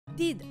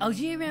Indeed,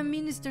 Algerian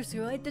ministers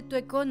related to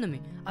economy,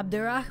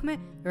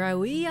 Abderrahmane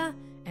Raouia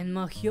and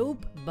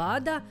Mahjoub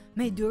Bada,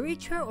 made you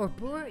richer or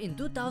poorer in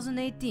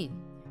 2018.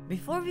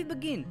 Before we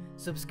begin,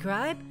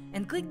 subscribe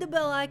and click the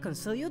bell icon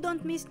so you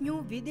don't miss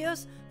new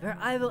videos where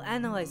I will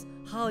analyze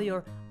how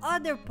your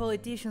other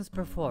politicians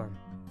perform.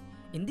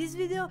 In this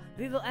video,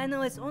 we will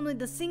analyze only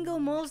the single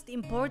most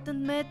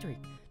important metric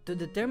to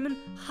determine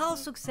how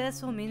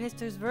successful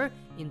ministers were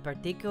in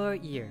particular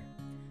year.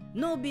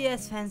 No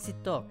BS fancy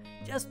talk,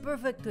 just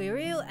perfectly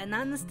real and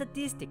honest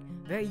statistic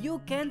where you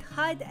can't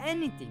hide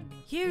anything.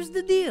 Here's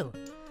the deal.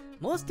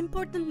 Most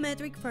important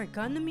metric for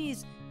economy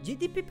is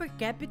GDP per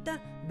capita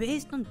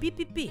based on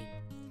PPP.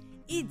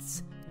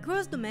 It's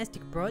gross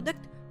domestic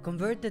product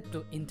converted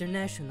to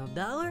international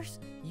dollars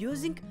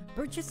using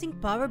purchasing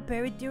power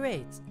parity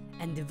rates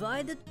and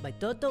divided by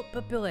total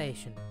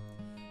population.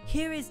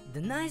 Here is the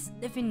nice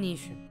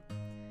definition.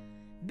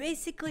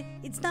 Basically,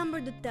 it's number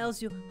that tells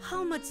you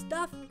how much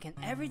stuff can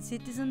average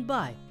citizen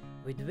buy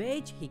with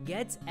wage he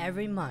gets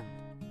every month.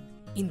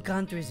 In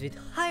countries with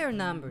higher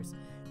numbers,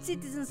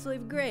 citizens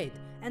live great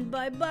and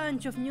buy a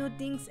bunch of new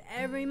things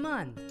every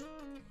month.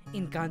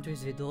 In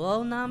countries with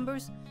low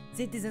numbers,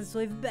 citizens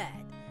live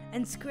bad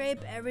and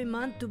scrape every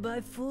month to buy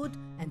food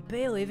and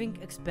pay living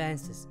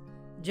expenses,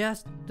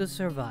 just to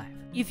survive.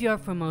 If you are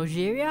from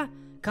Algeria,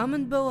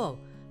 comment below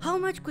how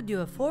much could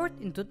you afford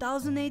in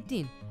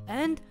 2018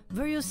 and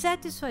were you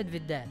satisfied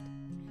with that?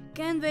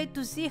 Can't wait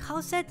to see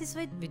how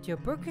satisfied with your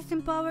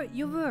purchasing power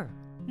you were.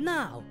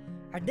 Now,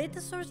 our data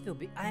source will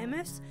be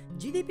IMF's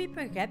GDP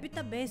per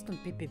capita based on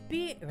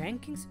PPP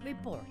rankings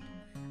report.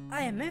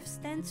 IMF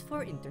stands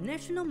for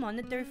International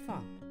Monetary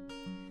Fund.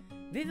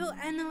 We will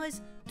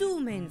analyze two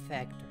main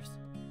factors: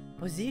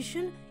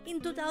 position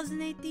in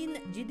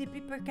 2018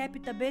 GDP per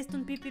capita based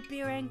on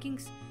PPP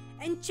rankings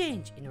and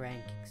change in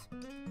rankings.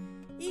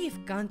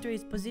 If country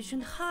is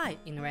positioned high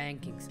in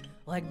rankings,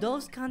 like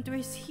those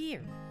countries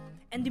here,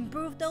 and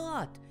improved a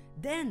lot,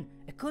 then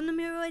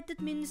economy-related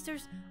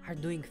ministers are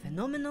doing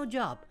phenomenal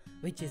job,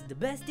 which is the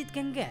best it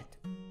can get.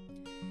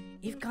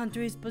 If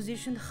country is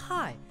positioned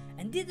high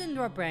and didn't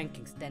drop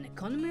rankings, then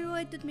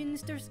economy-related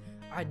ministers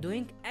are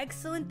doing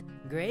excellent,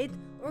 great,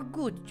 or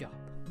good job.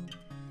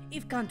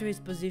 If country is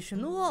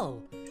positioned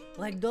low,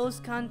 like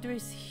those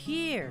countries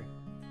here,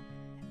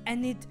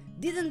 and it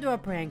didn't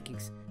drop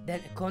rankings, then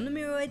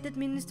economy-related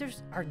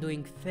ministers are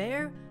doing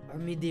fair or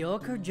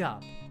mediocre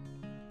job.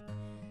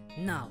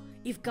 Now,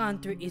 if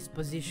country is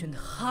positioned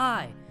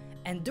high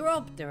and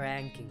dropped the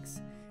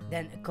rankings,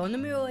 then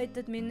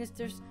economy-related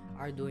ministers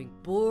are doing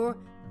poor,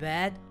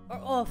 bad,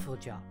 or awful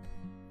job.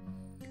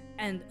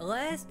 And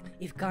last,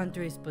 if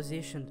country is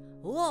positioned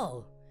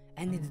low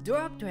and it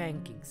dropped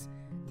rankings,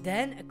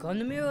 then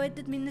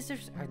economy-related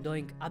ministers are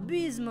doing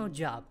abysmal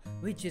job,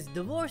 which is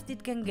the worst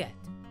it can get.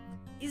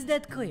 Is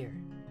that clear?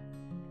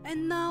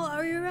 And now,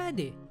 are you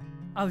ready?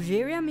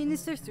 Algeria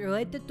ministers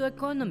related to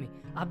economy,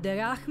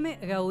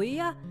 Abderrahmane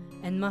Raouia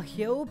and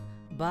Mahjoub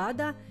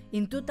Bada,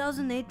 in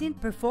 2018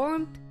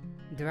 performed,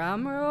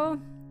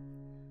 drumroll,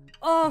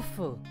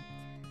 awful.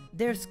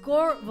 Their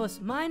score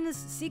was minus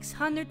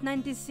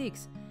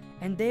 696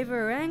 and they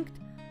were ranked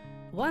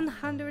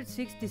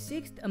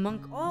 166th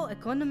among all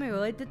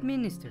economy-related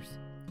ministers.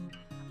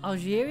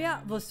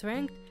 Algeria was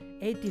ranked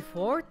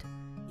 84th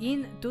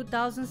in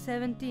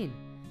 2017,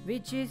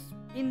 which is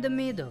in the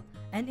middle,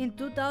 and in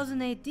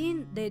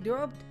 2018 they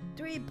dropped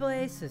 3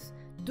 places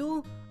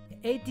to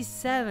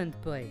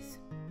 87th place.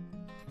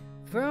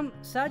 From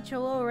such a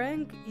low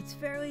rank, it's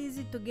fairly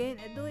easy to gain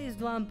at least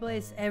 1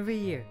 place every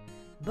year,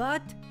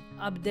 but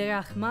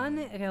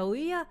Abderrahmane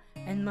Raouia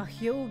and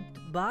Mahjoub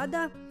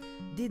Bada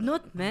did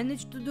not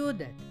manage to do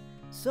that.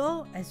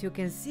 So, as you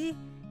can see,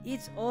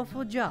 it's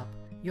awful job.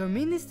 Your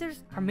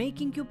ministers are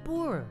making you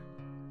poorer.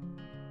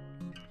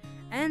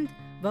 And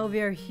while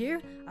we are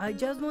here, I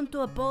just want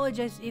to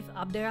apologize if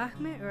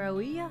Abderrahmane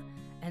Raouia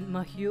and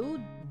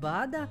Mahjoub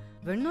Bada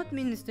were not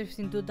ministers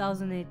in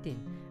 2018,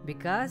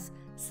 because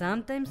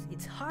sometimes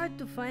it's hard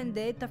to find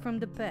data from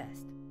the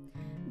past.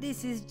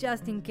 This is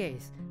just in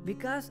case,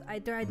 because I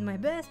tried my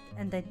best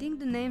and I think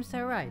the names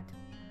are right.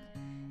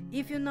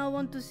 If you now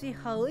want to see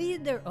how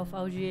leader of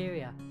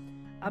Algeria,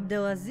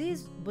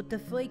 Abdelaziz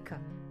Bouteflika,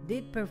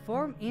 did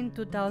perform in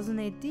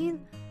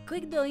 2018,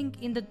 click the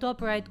link in the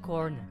top right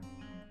corner.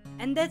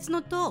 And that's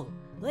not all.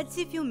 Let's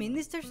see few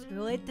ministers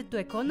related to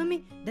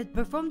economy that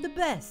performed the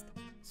best,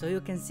 so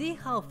you can see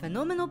how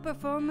phenomenal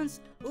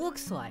performance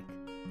looks like.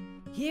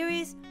 Here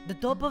is the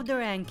top of the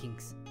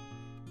rankings.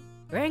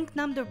 Ranked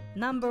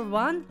number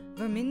 1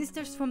 were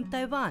ministers from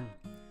Taiwan,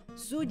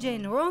 Su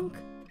Jain-rong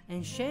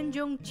and Shen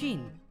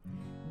Zhongqin.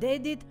 They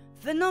did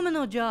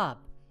phenomenal job,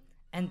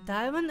 and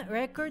Taiwan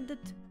recorded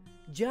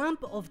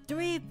jump of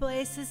 3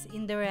 places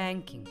in the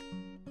ranking.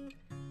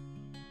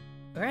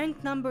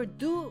 Ranked number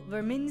 2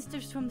 were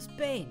ministers from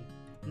Spain,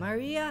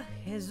 Maria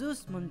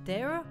Jesus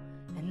Montero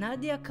and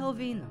Nadia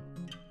Calvino.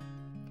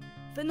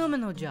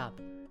 Phenomenal job.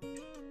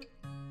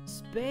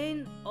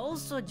 Spain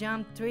also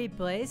jumped 3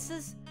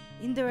 places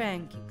in the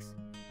rankings.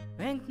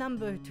 Ranked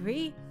number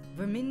 3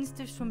 were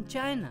ministers from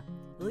China,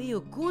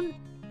 Liu Kun,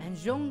 and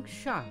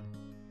Zhongshan.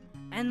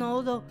 And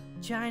although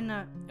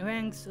China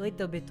ranks a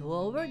little bit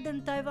lower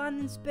than Taiwan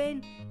and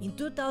Spain, in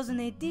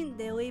 2018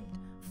 they leaped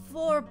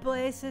 4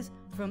 places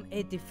from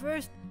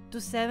 81st to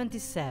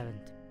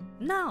 77th.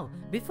 Now,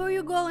 before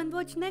you go and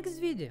watch next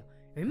video,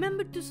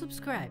 remember to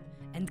subscribe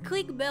and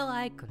click bell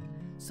icon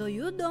so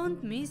you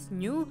don't miss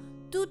new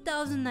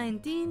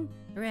 2019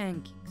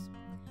 rankings.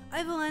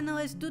 I will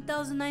analyze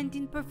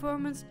 2019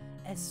 performance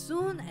as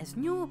soon as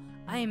new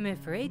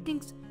IMF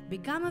ratings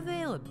become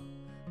available.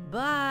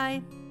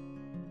 Bye!